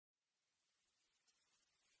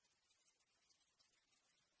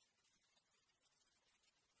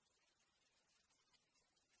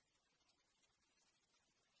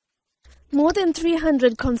More than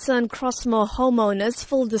 300 concerned Crossmoor homeowners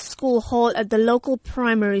filled the school hall at the local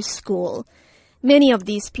primary school. Many of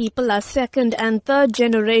these people are second and third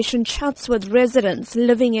generation Chatsworth residents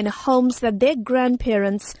living in homes that their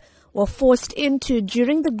grandparents were forced into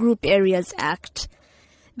during the Group Areas Act.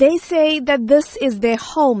 They say that this is their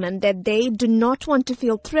home and that they do not want to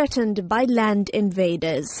feel threatened by land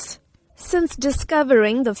invaders. Since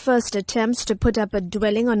discovering the first attempts to put up a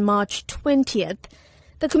dwelling on March 20th,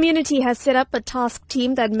 the community has set up a task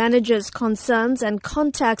team that manages concerns and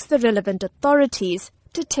contacts the relevant authorities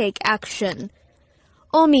to take action.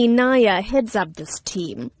 Omi Naya heads up this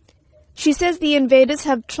team. She says the invaders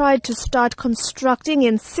have tried to start constructing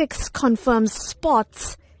in 6 confirmed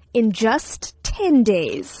spots in just 10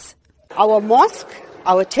 days. Our mosque,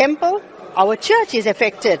 our temple, our church is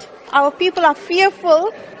affected. Our people are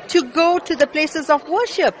fearful to go to the places of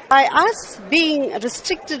worship. By us being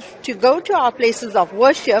restricted to go to our places of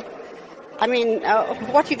worship, what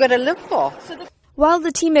are you going to live for? While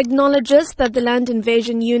the team acknowledges that the Land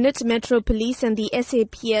Invasion Unit, Metro Police and the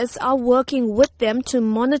SABC are working with them to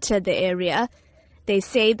monitor the area, they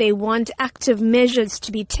say they want active measures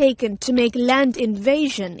to be taken to make land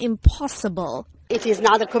invasion impossible. It is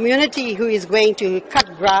now the community who is going to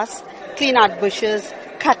cut grass, clean out bushes,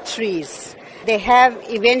 cut trees. They have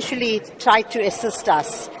eventually tried to assist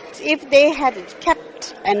us. If they had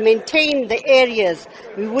kept and maintained the areas,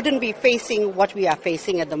 we wouldn't be facing what we are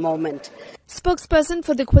facing at the moment. Spokesperson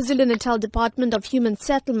for the KwaZulu-Natal Department of Human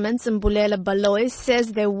Settlements, Mbulela Baloy,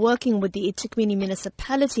 says they're working with the eThekwini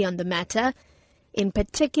municipality on the matter, in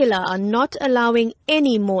particular are not allowing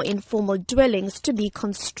any more informal dwellings to be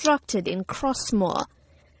constructed in Crossmoor.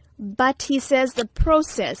 But he says the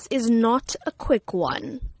process is not a quick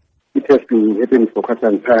one. It has been happening for quite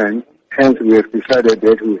some time. Hence, we have decided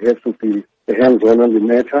that we have to be hands-on on the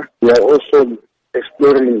matter. We are also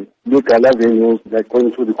exploring legal avenues like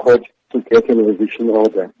going to the court to get an eviction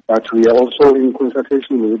order. But we are also in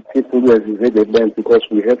consultation with people who have invaded land because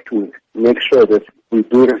we have to make sure that we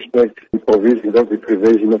do respect the provisions of the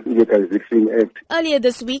Prevention of Illegal Eviction Act. Earlier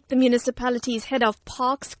this week, the municipality's head of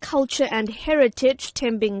Parks, Culture and Heritage,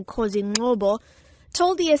 Tembing Khozi-Ngobo,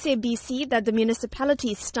 told the SABC that the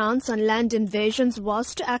municipality's stance on land invasions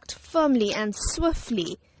was to act firmly and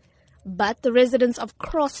swiftly. But the residents of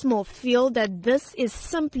Crossmoor feel that this is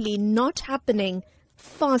simply not happening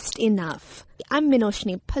fast enough. I'm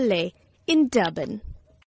Minoshni Pillay in Durban.